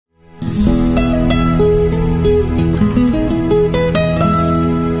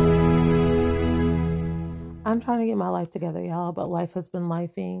I'm trying to get my life together, y'all, but life has been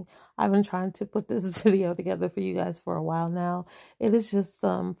lifing. I've been trying to put this video together for you guys for a while now. It is just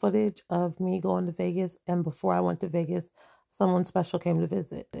some footage of me going to Vegas, and before I went to Vegas, someone special came to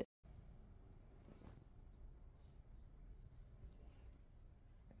visit.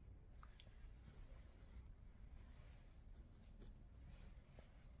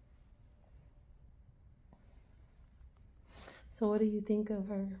 So what do you think of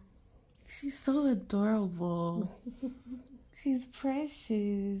her? She's so adorable. She's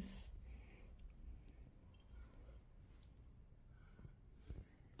precious.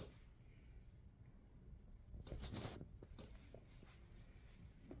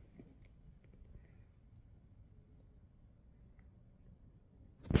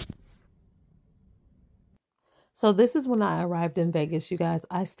 So this is when I arrived in Vegas, you guys.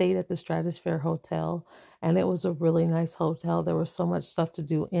 I stayed at the Stratosphere Hotel, and it was a really nice hotel. There was so much stuff to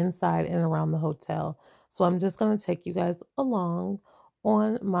do inside and around the hotel. So I'm just going to take you guys along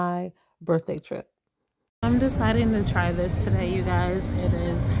on my birthday trip. I'm deciding to try this today, you guys. It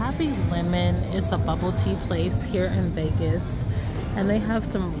is Happy Lemon. It's a bubble tea place here in Vegas, and they have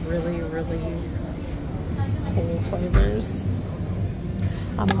some really, really cool flavors.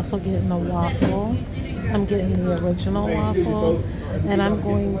 I'm also getting a waffle. I'm getting the original waffle, and I'm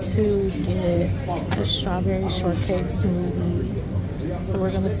going to get a strawberry shortcake smoothie. So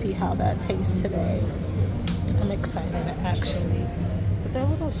we're going to see how that tastes today. I'm excited, actually. But their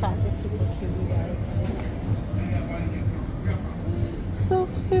little shop is super cute, you guys. Like, so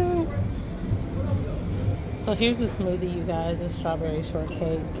cute. So here's the smoothie, you guys. It's strawberry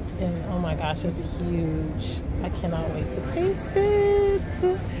shortcake, and oh my gosh, it's huge. I cannot wait to taste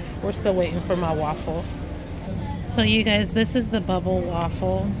it. We're still waiting for my waffle. So you guys, this is the bubble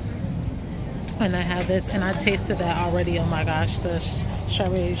waffle, and I have this, and I tasted that already. Oh my gosh, the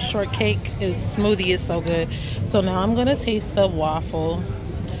strawberry shortcake smoothie is so good. So now I'm gonna taste the waffle,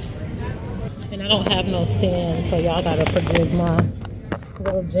 and I don't have no stand, so y'all gotta forgive my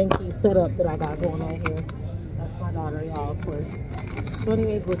little janky setup that I got going on here. That's my daughter, y'all, of course. So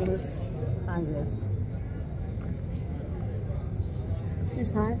anyways, we're gonna try this.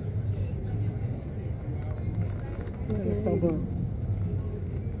 It's hot. It's so good.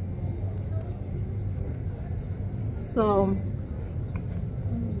 So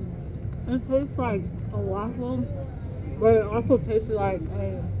it tastes like a waffle, but it also tastes like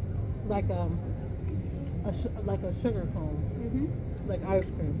a sugar cone, like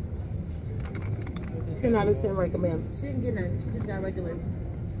ice cream. 10 out of 10 recommend. She didn't get none. She just got regular.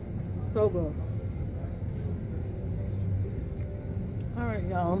 So good. All right,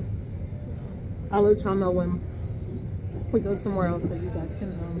 y'all. I'll let y'all know when we go somewhere else so you guys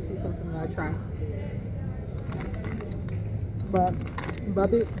can see something that I try. But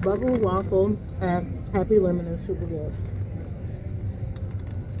bubble waffle at Happy Lemon is super good.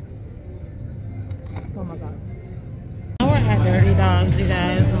 Oh my god. Now we're at Dirty Dogs, you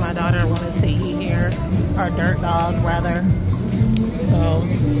guys. My daughter wanted to eat here, or Dirt Dog rather. So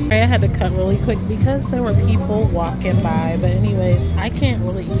I had to cut really quick because there were people walking by. But anyways, I can't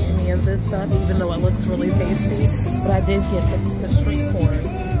really eat any of this stuff, even though it looks really tasty. But I did get the street corn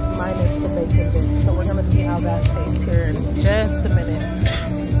minus the bacon bits. So we're gonna see how that tastes here in just a minute.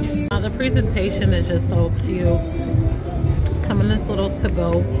 The presentation is just so cute. Come in this little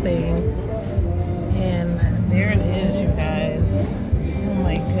to-go thing, and there it is, you guys. Oh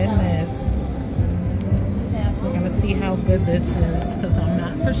my goodness. We're gonna see how good this is, because I'm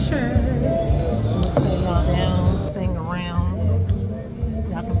not for sure. Set y'all down, thing around.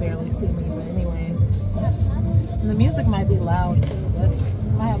 Y'all can barely see me, but anyways. And the music might be loud too, but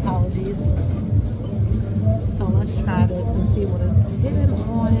my apologies. So let's try this and see what it's hidden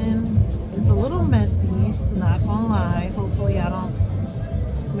on. It's a little messy, not gonna lie. Hopefully I don't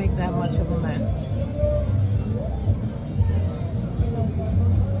make that much of a mess.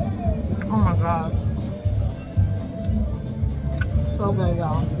 Oh my god. So good,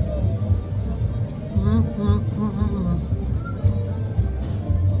 y'all.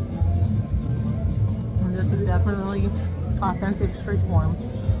 And this is definitely authentic street corn.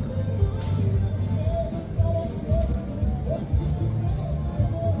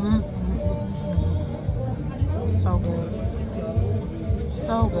 So good.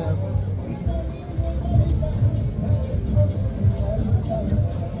 So good.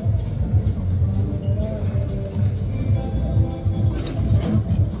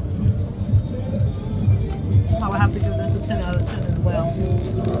 I would have to give this a 10 out of 10 as well.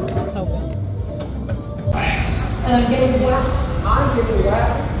 So good. And I'm getting waxed. I'm getting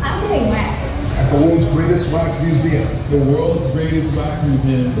waxed. I'm getting waxed. The world's greatest wax museum. The world's greatest wax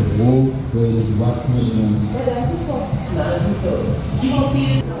museum. The world's greatest wax museum.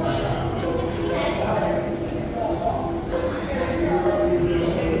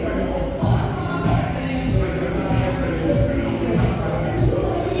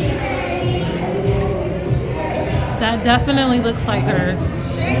 That definitely looks like her.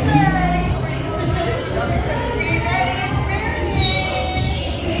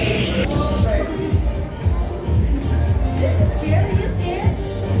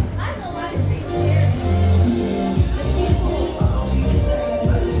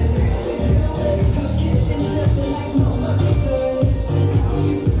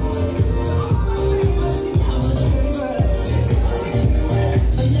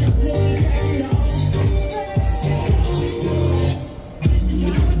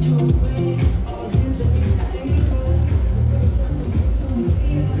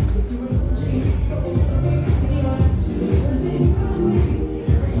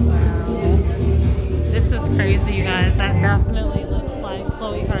 Crazy, you guys. That definitely looks like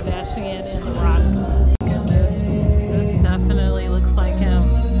Khloe Kardashian and The Rock. This definitely looks like him.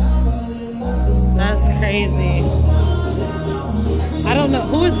 That's crazy. I don't know.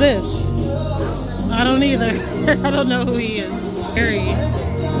 Who is this? I don't either. I don't know who he is. Scary.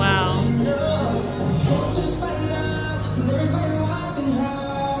 Wow.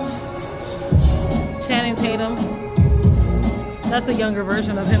 Channing Tatum. That's a younger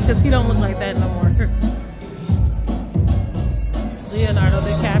version of him because he don't look like that no more. Leonardo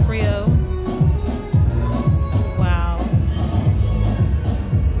DiCaprio. Wow.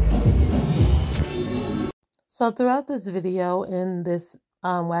 So throughout this video in this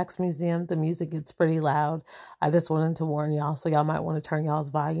wax museum, the music gets pretty loud. I just wanted to warn y'all, so y'all might want to turn y'all's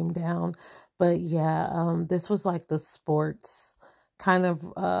volume down. But yeah, this was like the sports kind of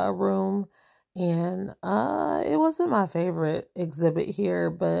room. And it wasn't my favorite exhibit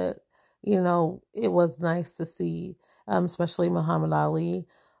here, but you know, it was nice to see, especially Muhammad Ali,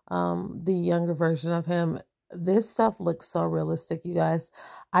 the younger version of him. This stuff looks so realistic, you guys.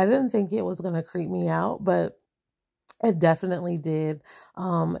 I didn't think it was going to creep me out, but it definitely did.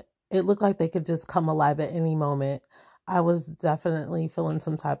 It looked like they could just come alive at any moment. I was definitely feeling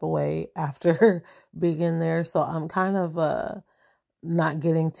some type of way after being in there. So I'm kind of not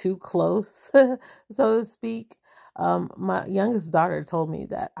getting too close, so to speak. My youngest daughter told me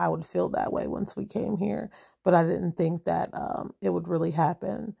that I would feel that way once we came here, but I didn't think that it would really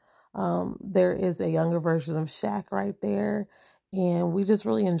happen. There is a younger version of Shaq right there, and we just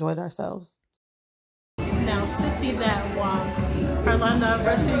really enjoyed ourselves. Now, Sissy that walk, Carlanda, I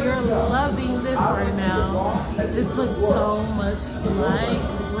bet you're loving this right now. This looks so much like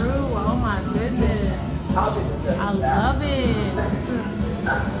Rue. Oh my goodness. I love it.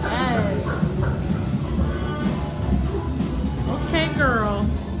 Yes. Okay, girl.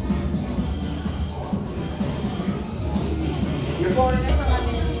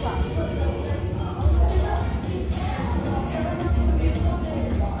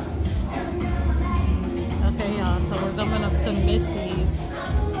 Okay, y'all. So we're coming up to Missy's.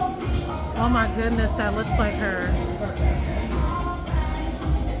 Oh my goodness, that looks like her.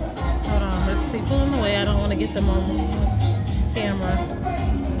 Hold on, there's people in the way. I don't want to get them on camera.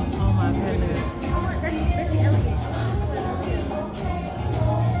 Oh my goodness.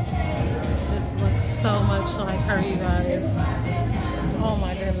 This looks so much like her, you guys. Oh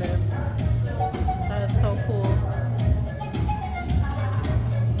my goodness. That is so cool.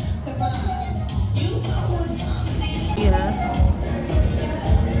 Yeah.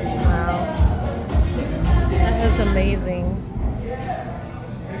 Wow. That is amazing.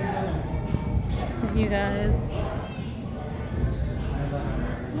 You guys.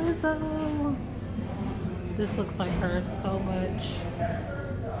 Lizzo. This looks like her so much.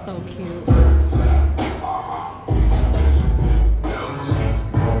 So cute.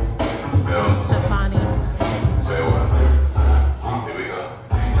 Stefani.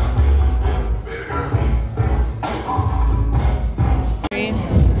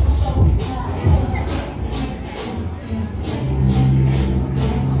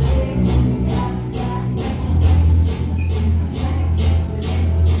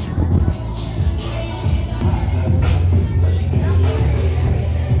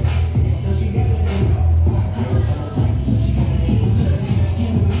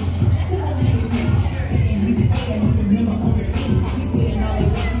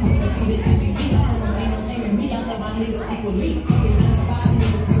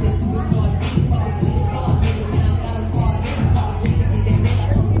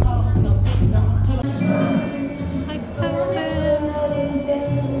 Hi, cousin.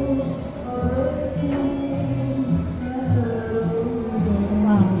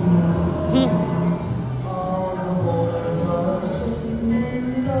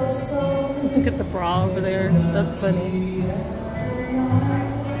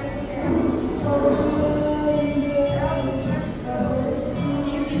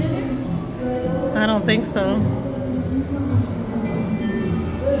 don't think so.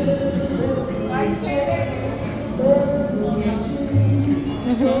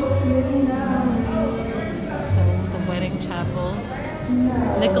 So the wedding chapel.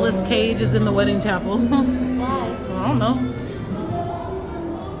 Nicolas Cage is in the wedding chapel. Why? I don't know.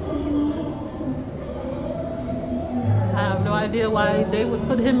 I have no idea why they would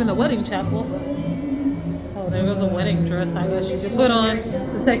put him in a wedding chapel. Oh, there was a wedding dress I guess you could put on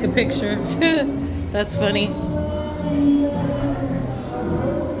to take a picture. That's funny.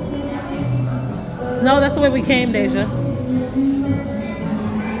 No, that's the way we came, Deja.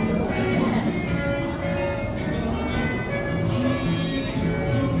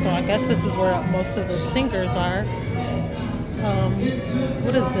 So I guess this is where most of the singers are.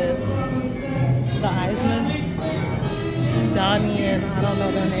 What is this? The Eismans? Donnie and I don't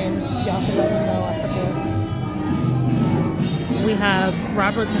know their names. Y'all can let me know. I forget. We have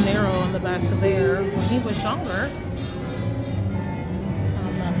Robert De Niro in the back there when he was younger.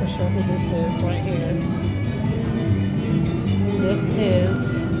 I'm not for sure who this is right here. This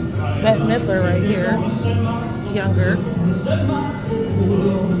is Bette Midler right here, younger.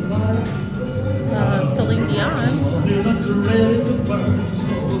 Celine Dion.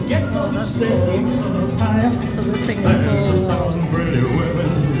 Oh, that's cool. So this thing is full of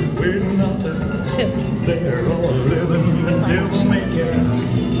chips. Okay, that's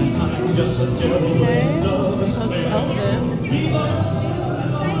Elvis.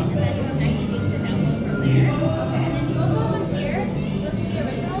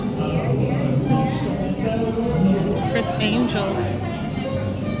 Chris Angel.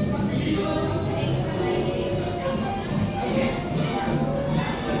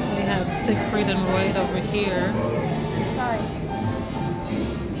 We have Siegfried and Roy over here. Sorry.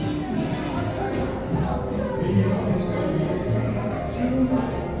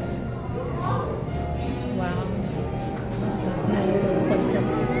 Wow. Definitely looks like him.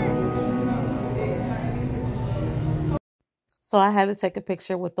 So I had to take a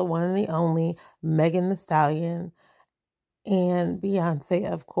picture with the one and the only Megan Thee Stallion and Beyonce,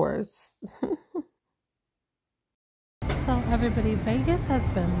 of course. So everybody, Vegas has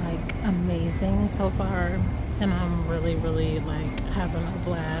been like amazing so far, and I'm really like having a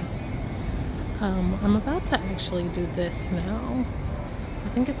blast. I'm about to actually do this now. I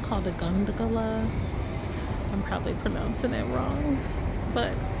think it's called a gondola. I'm probably pronouncing it wrong,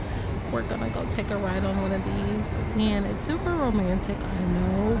 but we're gonna go take a ride on one of these, and it's super romantic, I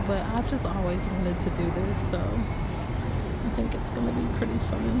know, but I've just always wanted to do this, so I think it's gonna be pretty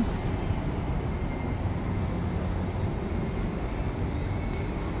fun.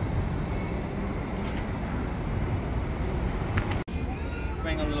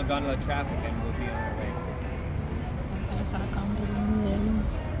 Bring a little gondola traffic and we'll be on our way. So there's our gondola, and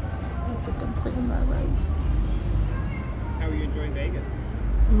I think I'm saying that right. How are you enjoying Vegas?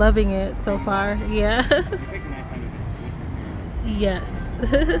 Loving it so far, yeah. You picked a nice time to visit. Yes.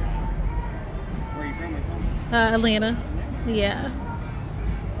 Where are you from, myself? Atlanta. Yeah.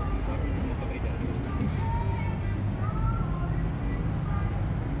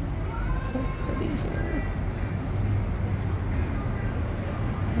 So pretty here.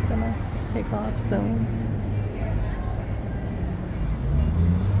 I'm gonna take off soon.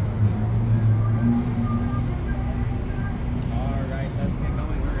 Alright, let's get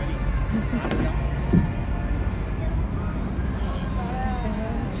going. We're ready.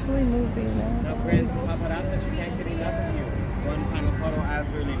 Actually moving now. No friends, paparazzi, she can't get enough of you. One final photo as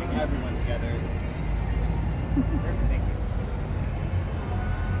we're leaving everyone together. Perfect, thank you.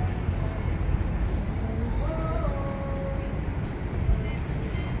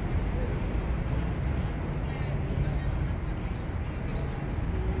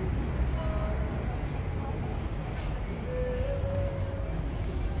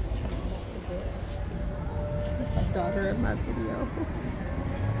 My daughter in my video.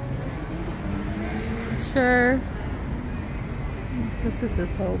 Sure. This is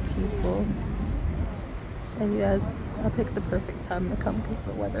just so peaceful. And you guys, I picked the perfect time to come because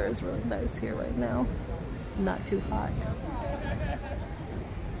the weather is really nice here right now. Not too hot.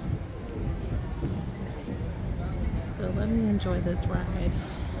 So let me enjoy this ride.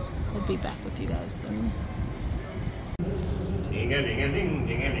 I'll be back with you guys soon. Ding-a-ding-a-ding,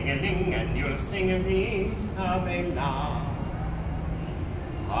 ding-a-ding-a-ding, and you'll sing a vita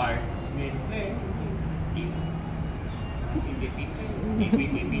hearts midway.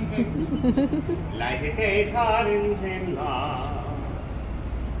 Like a guitar in love.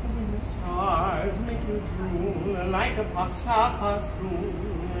 And the stars make you drool like a pasta fazool.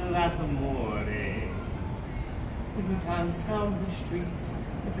 That's amore. When you dance down the street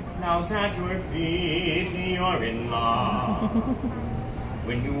With the clouds at your feet, you're in love.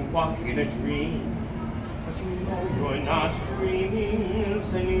 When you walk in a dream, but you know you're not dreaming,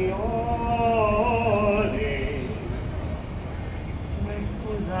 signore.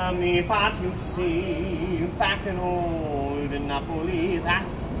 Scusami, but you see, back in old Napoli,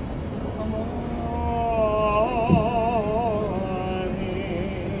 that's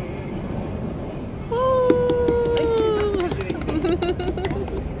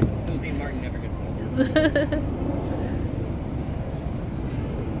Martin never gets old.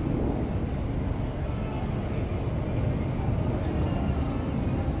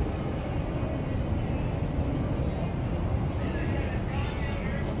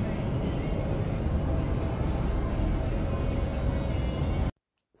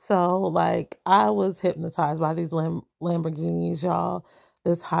 So, like, I was hypnotized by these Lamborghinis, y'all.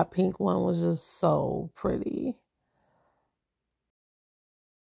 This hot pink one was just so pretty.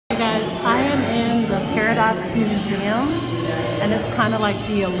 Hey guys, I am in the Paradox Museum, and it's kind of like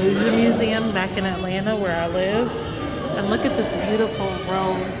the Illusion Museum back in Atlanta where I live. And look at this beautiful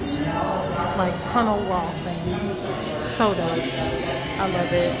rose, like tunnel wall thing. So dope. I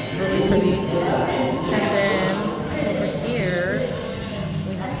love it. It's really pretty. And then over here,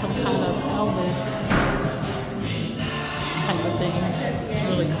 we have some kind of Elvis type of thing. It's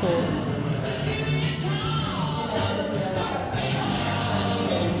really cool.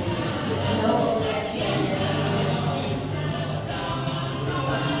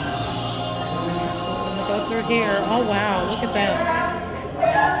 Go through here. Oh wow, look at that.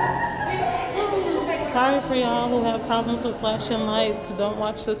 Sorry for y'all who have problems with flashing lights. Don't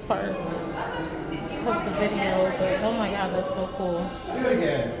watch this part of the video, but oh my god, that's so cool. Do it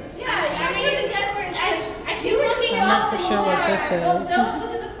again. Yeah, I mean, again, where it's like, you were taking I'm not for sure what this is, Don't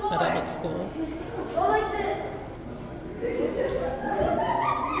look at the floor. but it looks cool. Go like this.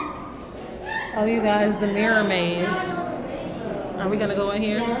 Oh, you guys, the mirror maze. Are we gonna go in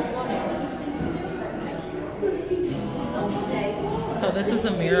here? So this is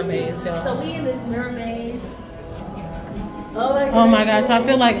the mirror maze, y'all. So we in this mirror maze. Oh my god. Oh my gosh, I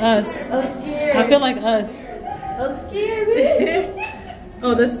feel like us. I'm scared. I feel like us. I'm scared.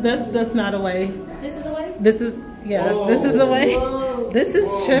 Oh, that's not a way. This is the way? This is, yeah, this is a way. Whoa. This is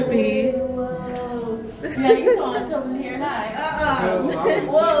trippy. Whoa. Yeah, you saw it coming here high.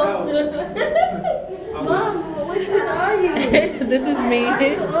 Whoa. Mom, which one are you? This is me. Oh.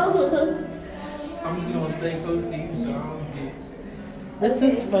 I'm just gonna stay close to you so I don't get. This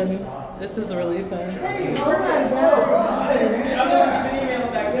is fun. This is really fun. Oh my god.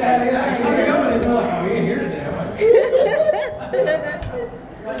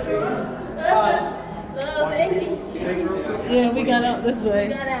 Oh, baby. Yeah, we got out this way.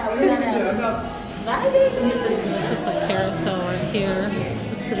 We got out. It's just a carousel right here.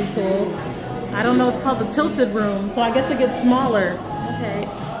 It's pretty cool. I don't know, it's called the tilted room, so I guess it gets smaller. Okay.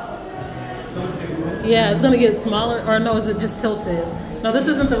 Yeah, it's gonna get smaller, or no, is it just tilted? No, this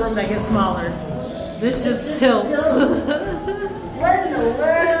isn't the room that gets smaller. This just tilts. What in the world?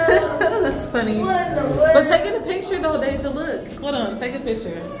 That's funny. What in the world? But taking a picture though, Deja, look. Hold on, take a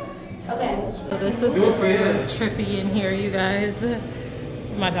picture. Okay. So this is super trippy in here, you guys.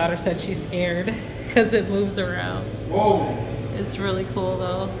 My daughter said she's scared because it moves around. Whoa. It's really cool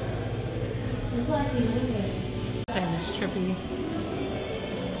though. It's like he's in there. And it's trippy.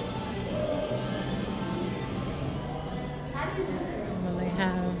 And then they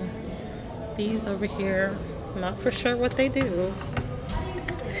have these over here. I'm not for sure what they do.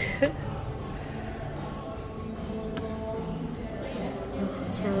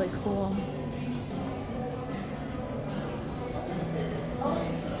 It's really cool.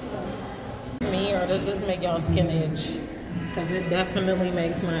 Me, or does this make y'all skin itch? Because it definitely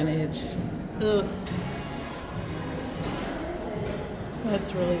makes mine itch. Ugh.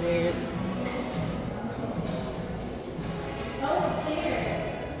 That's really weird.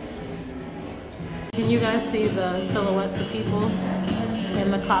 Can you guys see the silhouettes of people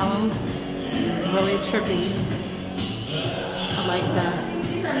in the columns? Really trippy. I like that.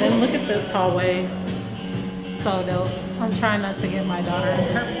 And look at this hallway. So dope. I'm trying not to get my daughter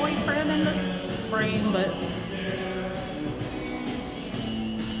and her boyfriend in this frame, but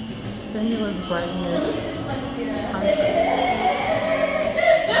stimulus brightness. This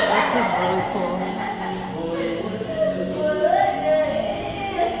is really cool.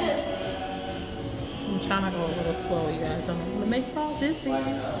 I'm trying to go a little slow, you guys. I'm gonna make y'all busy.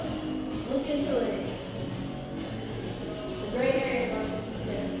 Look into it. The gray area must be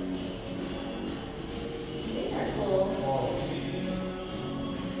These are cool.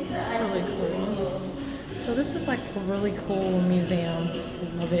 It's really cool. So So this is like a really cool museum.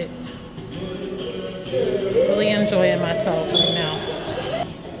 Love it. Really enjoying myself right now.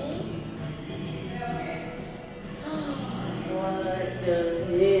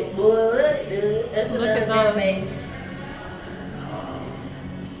 Look at those.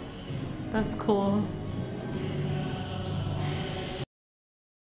 That's cool.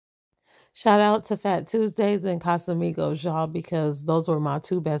 Shout out to Fat Tuesdays and Casamigos, y'all, because those were my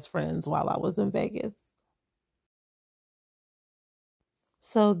two best friends while I was in Vegas.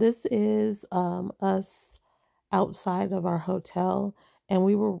 So this is us outside of our hotel, and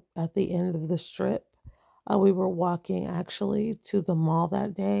we were at the end of the strip. We were walking actually to the mall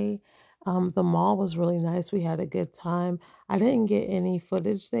that day. The mall was really nice. We had a good time. I didn't get any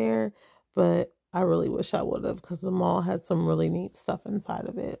footage there, but I really wish I would have, because the mall had some really neat stuff inside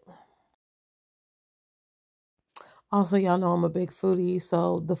of it. Also, y'all know I'm a big foodie,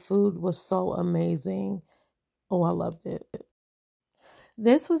 so the food was so amazing. Oh, I loved it.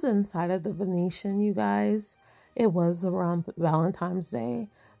 This was inside of the Venetian, you guys. It was around Valentine's Day.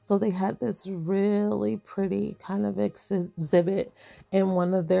 So they had this really pretty kind of exhibit in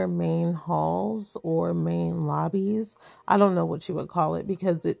one of their main halls or main lobbies. I don't know what you would call it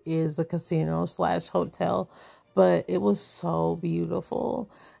because it is a casino / hotel, but it was so beautiful.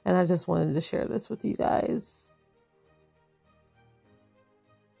 And I just wanted to share this with you guys.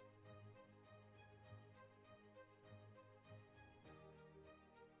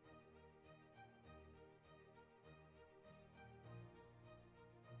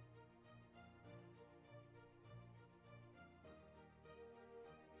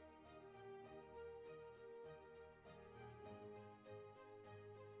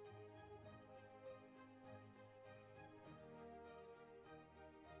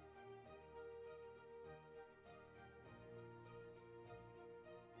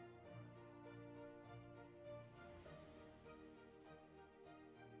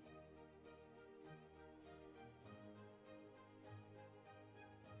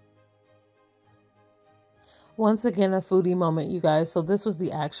 Once again, a foodie moment, you guys. So this was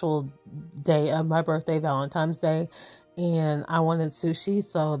the actual day of my birthday, Valentine's Day, and I wanted sushi.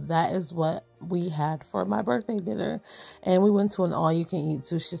 So that is what we had for my birthday dinner. And we went to an all-you-can-eat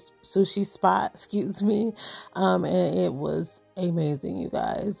sushi spot, excuse me. And it was amazing, you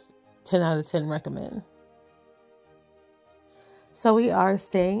guys. 10 out of 10 recommend. So we are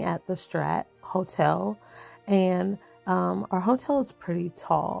staying at the Strat Hotel, and our hotel is pretty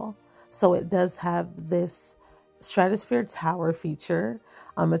tall. So it does have this Stratosphere Tower feature.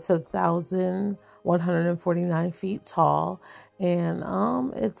 It's 1,149 feet tall, and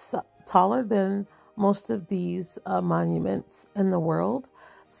it's taller than most of these monuments in the world.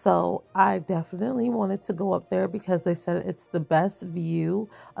 So I definitely wanted to go up there because they said it's the best view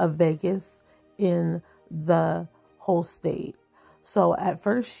of Vegas in the whole state. So at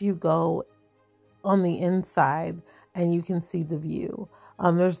first you go on the inside and you can see the view.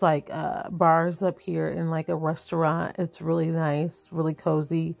 There's like bars up here and like a restaurant. It's really nice, really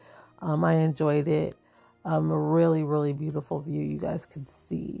cozy. I enjoyed it. A really, really beautiful view. You guys could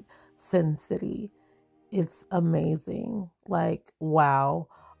see Sin City. It's amazing. Like, wow.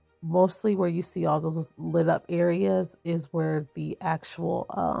 Mostly where you see all those lit up areas is where the actual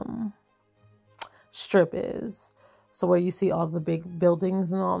strip is. So where you see all the big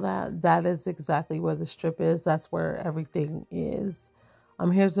buildings and all that, that is exactly where the strip is. That's where everything is.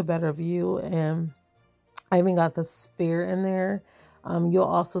 Here's a better view, and I even got the sphere in there. You'll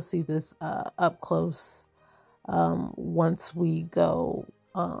also see this up close once we go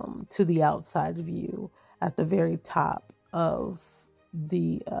to the outside view at the very top of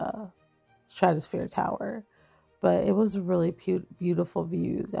the Stratosphere Tower. But it was a really beautiful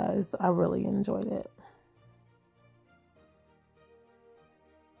view, guys. I really enjoyed it.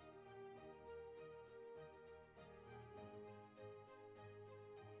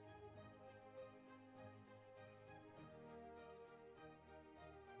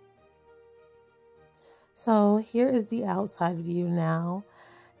 So here is the outside view now,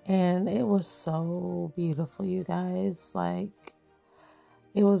 and it was so beautiful, you guys. Like,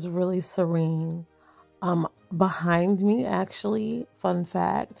 it was really serene. Behind me, actually, fun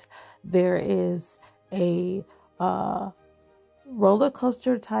fact, there is a roller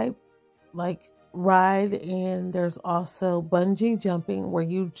coaster type like ride, and there's also bungee jumping where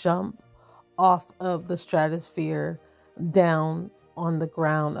you jump off of the stratosphere down on the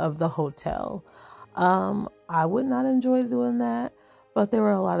ground of the hotel. I would not enjoy doing that, but there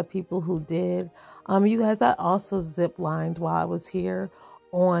were a lot of people who did. You guys, I also zip lined while I was here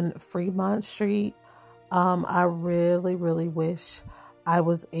on Fremont Street. I really, really wish I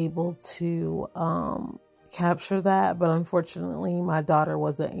was able to capture that, but unfortunately my daughter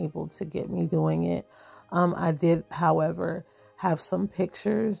wasn't able to get me doing it. I did, however, have some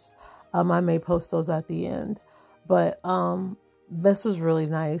pictures. I may post those at the end, but this was really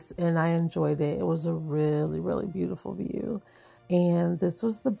nice and I enjoyed it. It was a really, really beautiful view. And this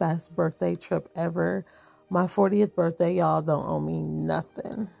was the best birthday trip ever. My 40th birthday, y'all don't owe me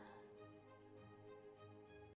nothing.